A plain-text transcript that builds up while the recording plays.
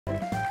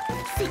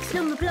6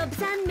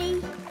 Numberblocks and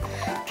me,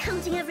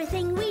 counting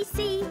everything we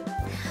see.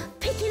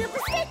 Picking up a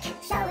stick,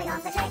 showing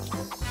off the trick.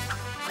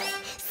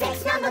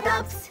 6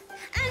 Numberblocks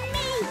and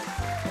me.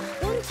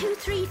 1, 2,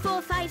 3,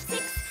 4, 5,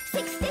 6.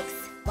 6 sticks.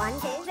 1, 2,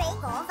 3,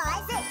 4,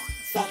 5, 6.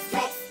 6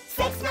 tricks.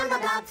 6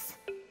 Numberblocks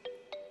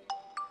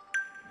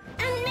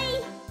and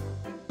me.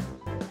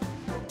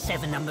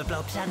 7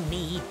 Numberblocks and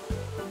me,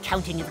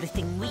 counting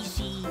everything we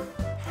see.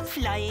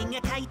 Flying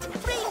a kite,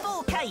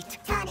 rainbow kite.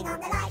 Turning on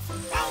the lights,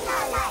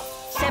 rainbow lights.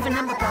 7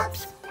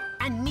 Numberblocks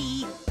and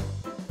me.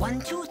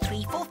 1, 2,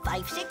 3, 4,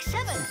 5, 6,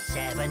 7.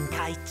 7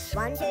 kites.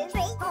 1, 2,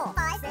 3, 4,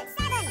 5, 6,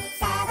 7.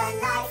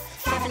 7 lights.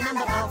 7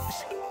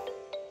 Numberblocks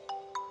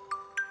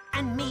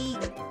and me.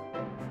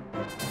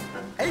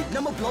 8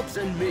 Numberblocks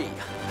and me,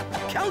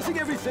 counting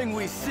everything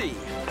we see.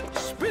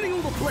 Spinning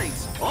all the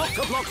plates,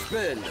 Alphablock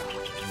spin.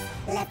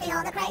 Lifting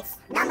all the crates,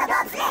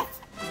 Numberblocks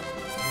lift.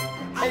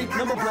 8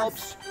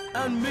 Numberblocks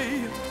and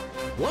me.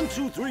 1,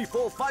 2, 3,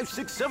 4, 5,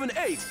 6, 7,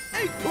 8.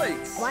 8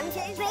 plates. 1, 2,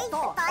 3,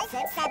 4, 5,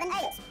 6, 7, 8.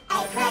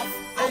 8 crates.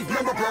 8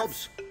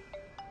 Numberblocks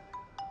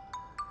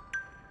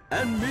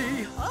and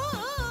me.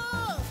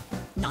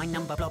 9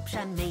 Numberblocks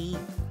and me,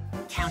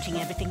 counting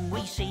everything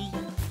we see.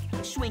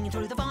 Swinging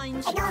through the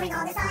vines, Ignoring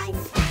all the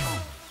signs.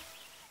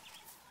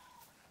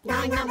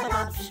 9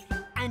 Numberblocks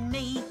and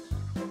me.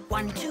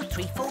 1, 2,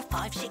 3, 4,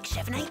 5, 6,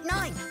 7, 8,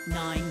 9.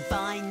 9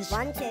 vines.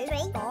 1, 2,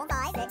 3, 4,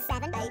 5, 6,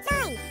 7, 8,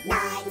 9.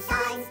 9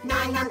 signs.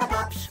 9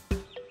 Numberblocks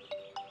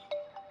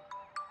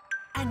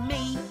and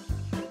me.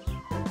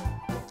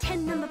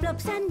 10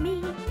 Numberblocks and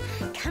me,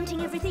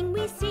 counting everything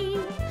we see.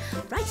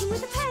 Writing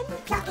with a pen,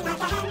 plucking like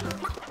a hen.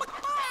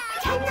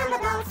 10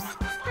 Numberblocks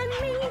and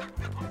me.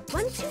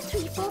 1, 2,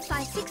 3, 4,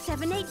 5, 6,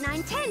 7, 8,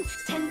 9, 10.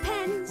 10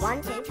 pens.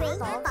 1, 2, 3,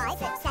 4, 5,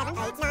 6, 7,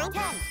 8, 9,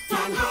 10.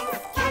 10 pens.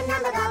 10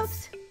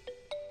 Numberblocks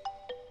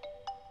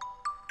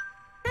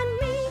and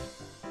me.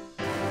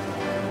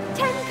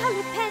 10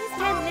 coloured pens,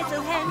 10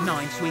 little hens.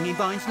 9 swinging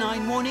vines,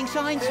 9 warning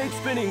signs. 8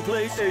 spinning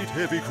plates, 8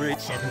 heavy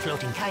crates. 7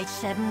 floating kites,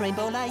 7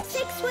 rainbow lights.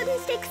 6 wooden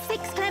sticks,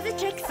 6 clever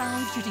tricks.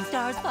 5 shooting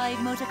stars, 5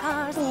 motor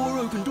cars. 4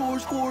 open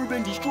doors, 4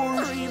 bendy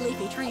straws. 3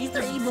 leafy trees,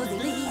 3 muddy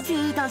leaves.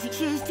 2 dancing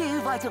shoes,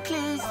 2 vital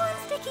clues. 1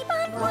 sticky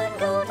bun, 1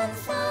 golden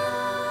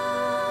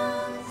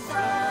sun.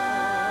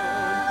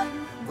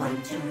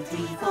 1, 2,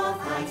 3, 4,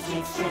 5,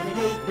 6, 7,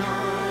 8,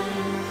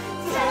 9,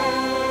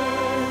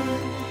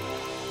 10.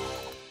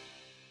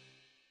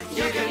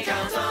 You can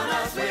count on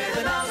us with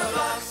a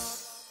Numberblocks.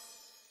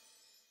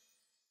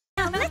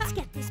 Now let's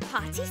get this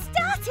party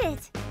started.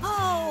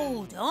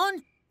 Hold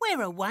on.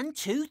 Where are 1,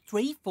 2,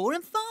 3, 4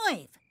 and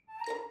 5?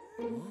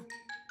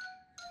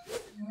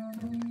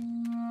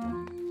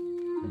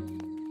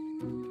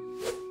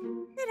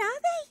 Where are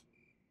they?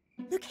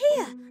 Look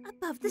here,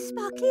 above the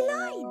sparkly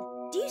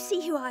line. Do you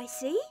see who I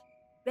see?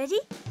 Ready?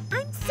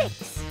 I'm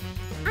 6.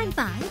 I'm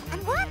 5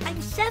 and 1.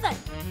 I'm 7.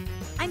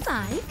 I'm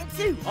 5 and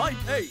 2. I'm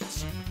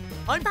 8.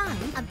 I'm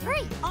 5 and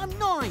 3. I'm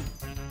 9.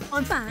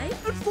 I'm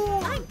 5 and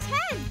 4. I'm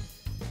 10.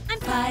 I'm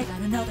 5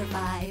 and another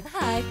 5.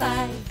 High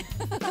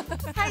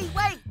 5. Hey,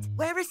 wait!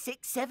 Where are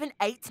 6, 7,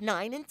 8,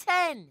 9 and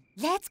 10?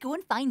 Let's go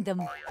and find them.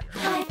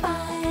 High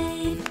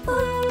 5.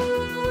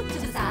 Ooh, to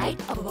the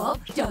side, up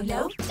above, down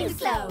low, too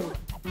slow.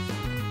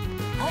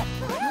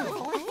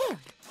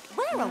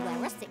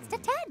 Where are 6 to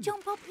 10?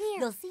 Jump up here.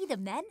 You'll see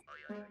them then.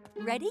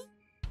 Ready?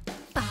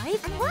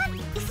 5 and 1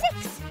 is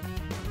 6.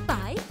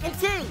 5 And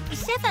 2. is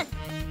 7.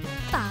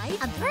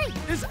 5 and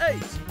 3 Is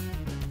 8.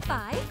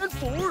 5 And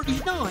 4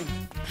 is 9.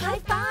 High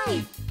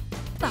 5.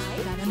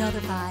 5 And another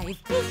 5. is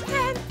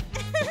 10.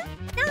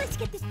 Now let's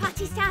get this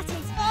party started.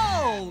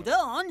 Hold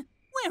on.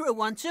 Where are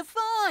 1 to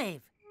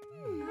 5?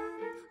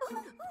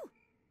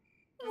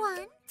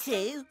 1,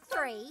 2.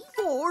 3,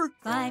 4.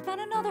 5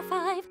 and another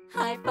 5.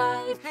 High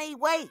 5. Hey,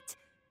 wait!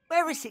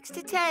 Where are 6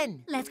 to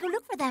 10? Let's go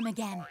look for them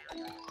again.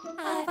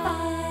 High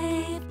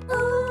 5.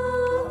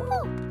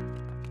 Ooh.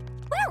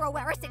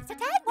 where are 6 to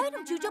 10? Why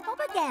don't you jump up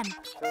again?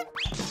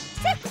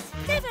 6,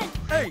 7,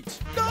 8,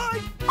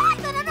 9.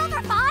 5 and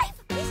another 5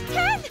 is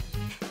 10.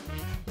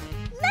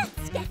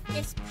 Let's get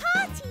this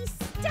party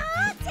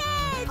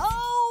started.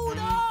 Hold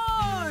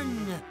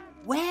on.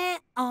 Where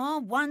are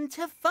 1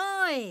 to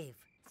 5?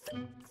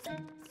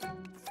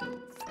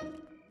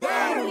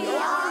 There we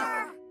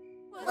are!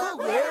 Well,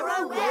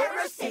 where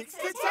are 6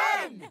 to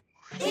 10?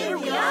 Here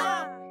we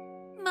are!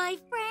 My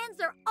friends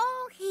are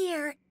all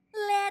here.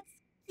 Let's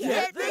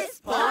Get this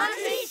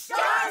party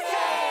started!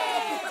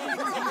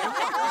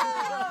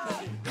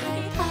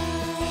 High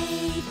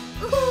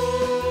 5.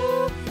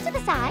 Ooh. to the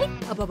side.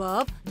 Up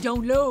above,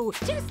 down low.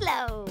 Too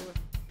slow.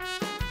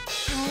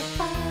 High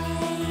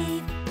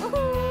 5.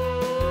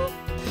 Woohoo!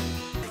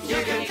 You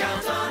can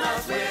count on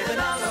us with a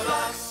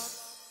Numberblocks.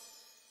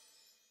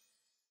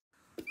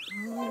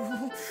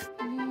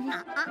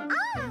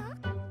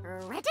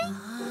 Ready?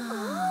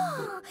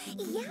 Oh,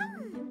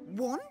 yum.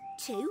 1,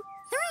 2, 3. 3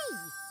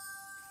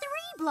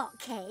 block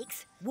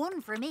cakes.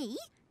 1 for me.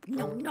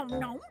 Nom, nom,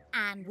 nom.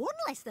 And 1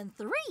 less than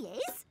 3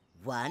 is...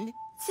 1,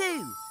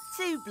 2.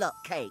 2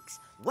 block cakes.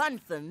 1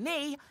 for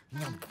me.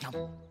 Nom,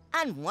 nom.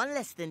 And 1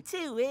 less than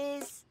 2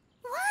 is...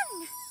 1.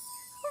 1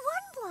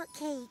 block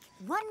cake.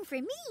 1 for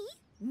me.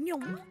 No.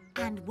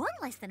 And 1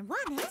 less than 1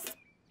 is...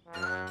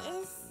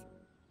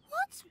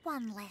 What's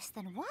 1 less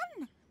than 1?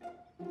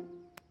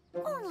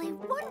 Only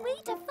one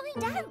way to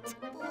find out.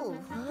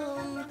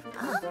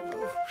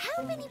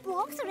 How many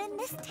blocks are in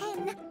this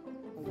tin?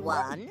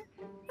 1.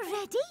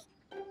 Ready?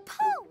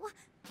 Pull.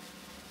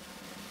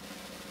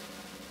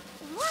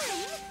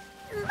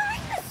 1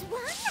 minus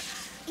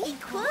 1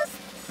 equals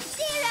 0.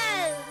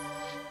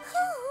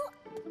 Who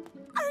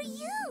are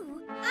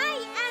you? I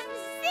am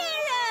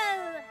Zero,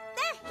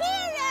 the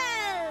hero.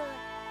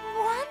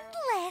 1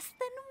 less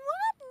than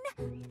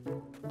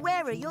 1.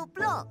 Where are your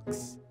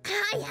blocks?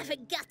 I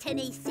haven't got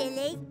any,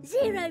 silly.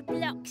 0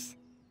 blocks.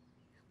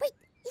 Wait,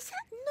 is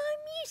that no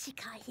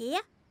music I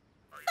hear?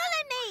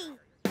 Follow me.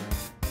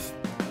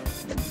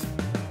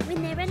 When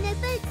there are no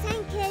boats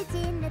anchored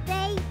in the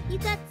bay, you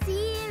got 0.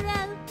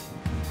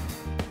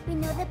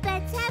 When all the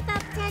birds have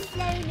upped and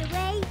flown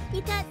away,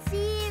 you got 0.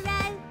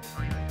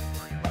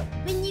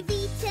 When you've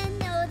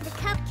eaten all the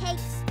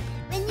cupcakes,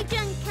 when you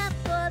drunk up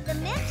all the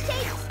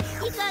milkshakes,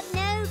 you got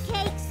no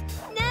cakes,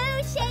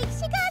 no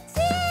shakes, you got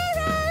 0.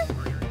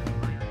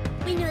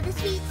 When all the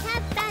sweets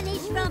have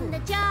vanished from the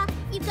jar,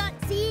 you've got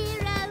 0.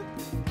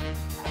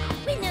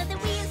 When all the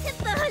wheels have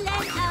fallen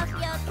off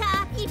your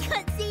car, you've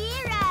got 0.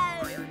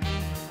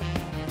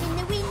 When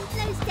the wind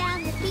blows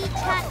down the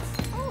beach huts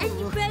and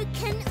you've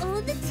broken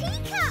all the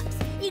teacups,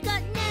 you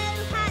got no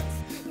hats,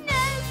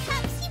 no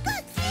cups, you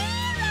got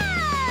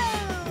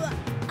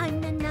 0. I'm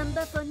the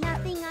number for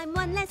nothing. I'm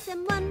 1 less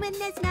than 1 when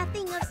there's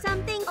nothing of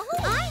something.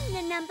 I'm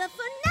the number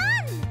for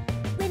none.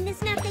 When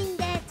there's nothing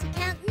there to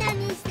count, none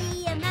is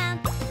the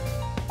amount.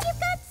 You've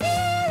got 0.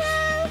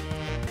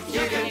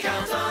 You can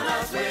count on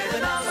us with the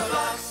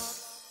Numberblocks.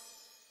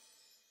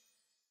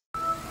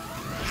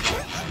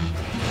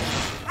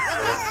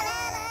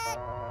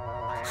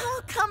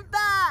 Oh, come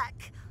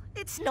back!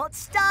 It's not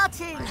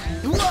starting.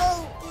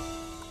 Whoa!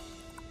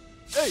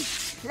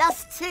 8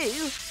 Plus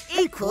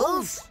 2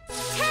 equals...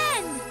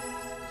 10.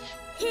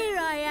 Here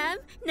I am,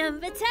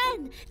 number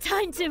 10.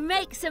 Time to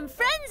make some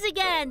friends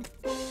again.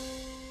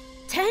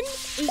 10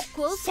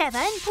 equals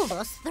 7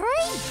 plus 3.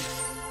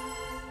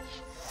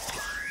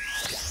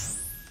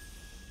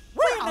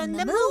 We're on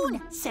the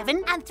moon!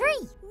 7 and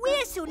 3.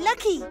 We're so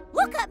lucky!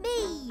 Look at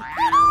me.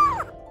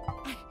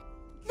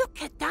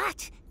 Look at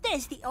that!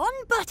 There's the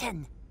on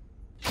button!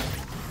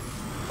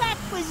 That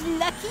was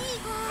lucky!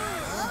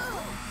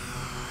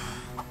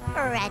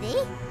 Ready,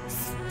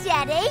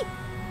 steady,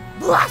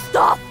 blast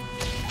off!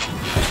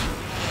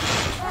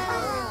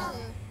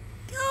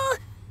 Oh,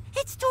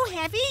 it's too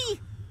heavy!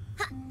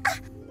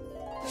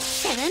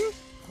 7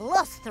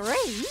 plus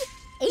 3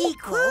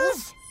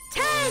 Equals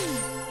 10.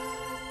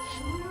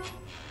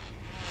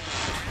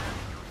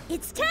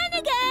 It's 10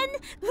 again.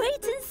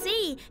 Wait and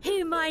see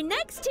who my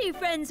next 2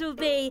 friends will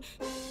be.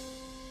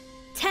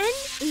 10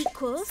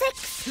 equals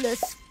 6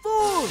 plus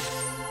 4.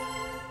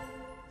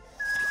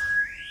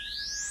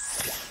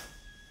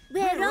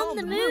 We're on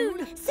the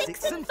moon.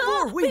 6 and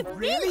 4. We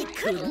really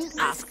couldn't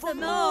ask for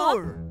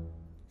more.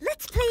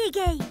 Let's play a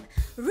game.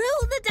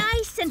 Roll the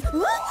dice and...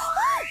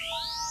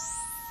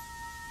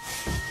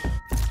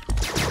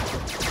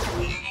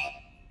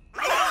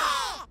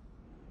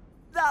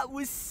 That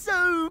was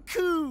so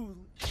cool!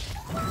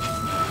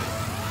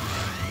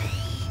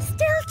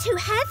 Still too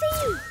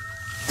heavy.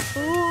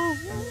 Oh.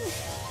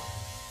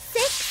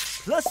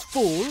 6 Plus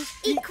 4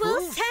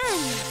 equals 10.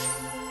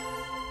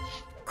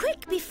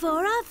 Quick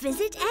before our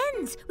visit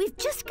ends. We've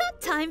just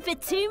got time for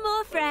 2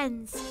 more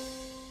friends.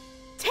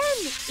 10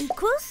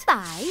 equals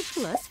 5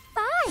 plus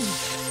 5.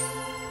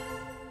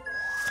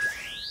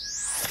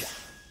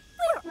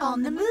 We're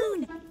on the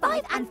moon.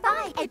 5 and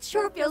 5. It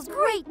sure feels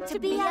great to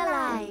be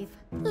alive.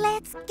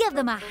 Let's give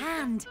them a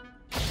hand.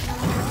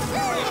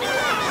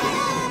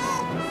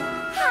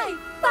 High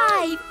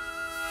 5.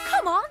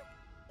 Come on.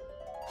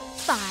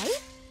 5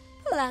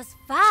 plus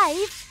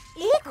 5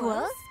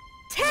 equals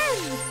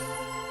 10.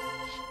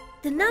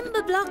 The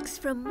number blocks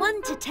from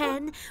 1 to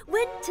 10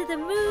 went to the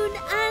moon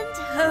and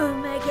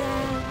home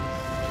again.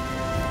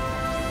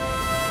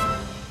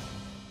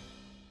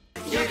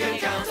 You can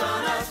count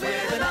on us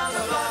with the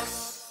Numberblocks.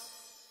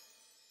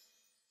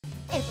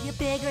 If you're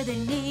bigger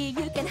than me,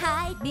 you can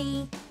hide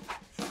me,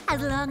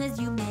 as long as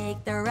you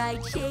make the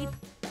right shape.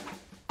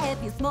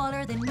 If you're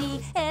smaller than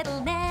me,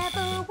 it'll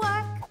never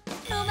work,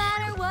 no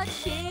matter what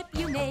shape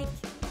you make.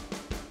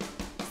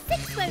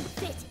 6 won't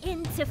fit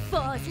into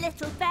 4's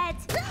little bed.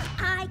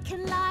 I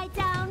can lie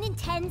down in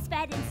 10's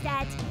bed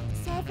instead.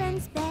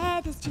 7's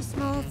bed is too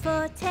small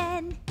for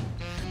 10.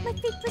 My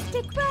feet will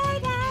stick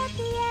right out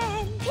the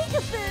end.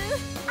 Peekaboo,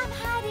 I'm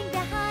hiding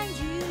behind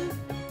you.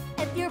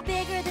 If you're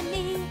bigger than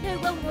me, no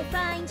one will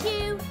find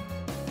you.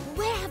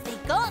 Where have they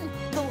gone?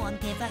 Go on,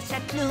 give us a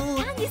clue.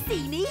 can you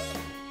see me?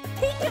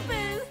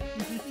 Peekaboo.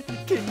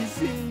 Can you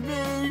see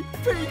me?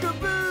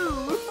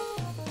 Peekaboo!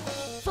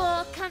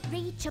 4 can't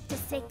reach up to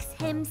 6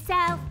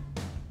 himself.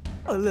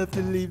 I'll have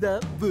to leave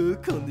that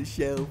book on the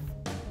shelf.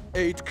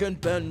 8 can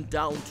bend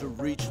down to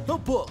reach the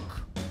book.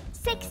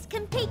 6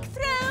 can peek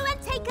through and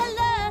take a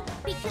look.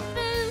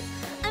 Peek-a-boo,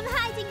 I'm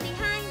hiding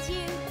behind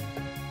you.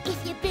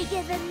 If you're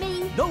bigger than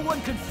me, No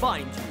one can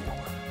find you.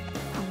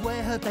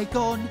 Where have they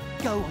gone?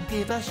 Go on,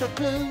 give us a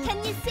clue.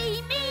 can you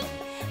see me?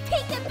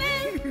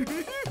 Peek-a-boo.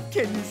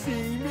 Can you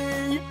see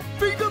me?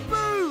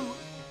 Peek-a-boo!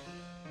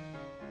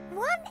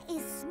 1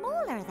 is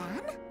smaller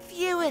than,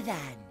 Fewer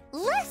than.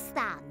 less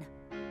than.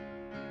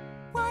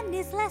 1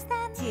 is less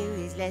than. 2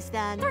 is less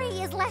than. 3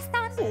 is less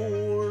than.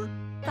 4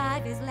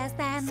 5 is less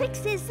than.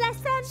 6 is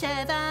less than.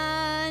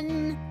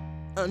 7.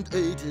 and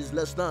 8 is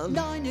less than.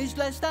 9 is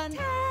less than.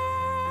 10.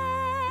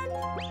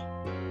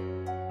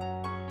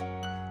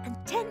 And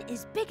 10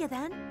 is bigger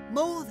than.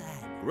 More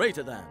than.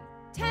 Greater than.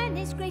 10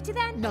 is greater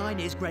than. 9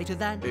 is greater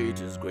than.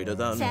 8 is greater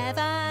than.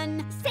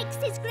 7. 6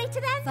 is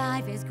greater than.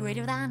 5 is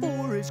greater than.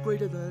 4 is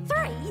greater than.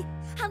 3,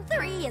 and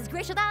 3 is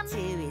greater than. 2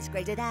 is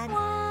greater than.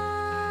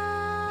 1.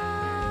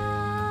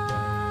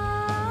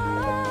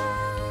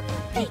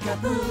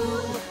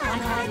 Peek-a-boo, I'm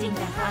hiding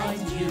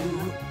behind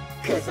you.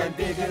 'Cause I'm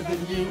bigger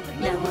than you,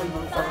 no one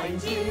will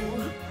find you.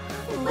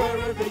 Where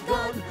have they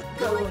gone?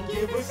 Go and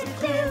give us a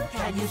clue.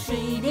 Can you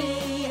see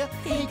me?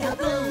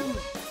 Peek-a-boo.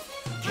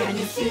 Can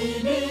you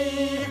see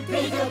me?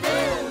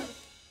 Peek-a-boo.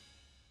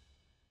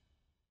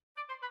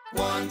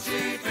 1,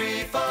 2,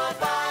 3, 4,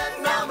 5.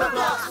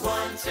 Numberblocks.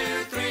 1,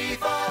 2, 3,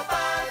 4,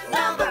 5.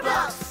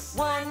 Numberblocks.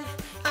 1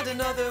 and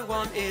another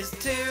 1 is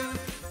 2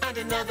 and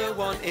another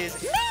 1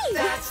 is me.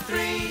 That's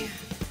 3.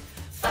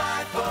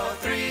 5, 4,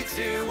 3,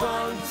 2,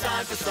 1.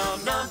 Time for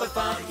some number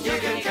fun. You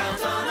can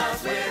count on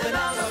us with the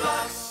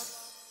Numberblocks.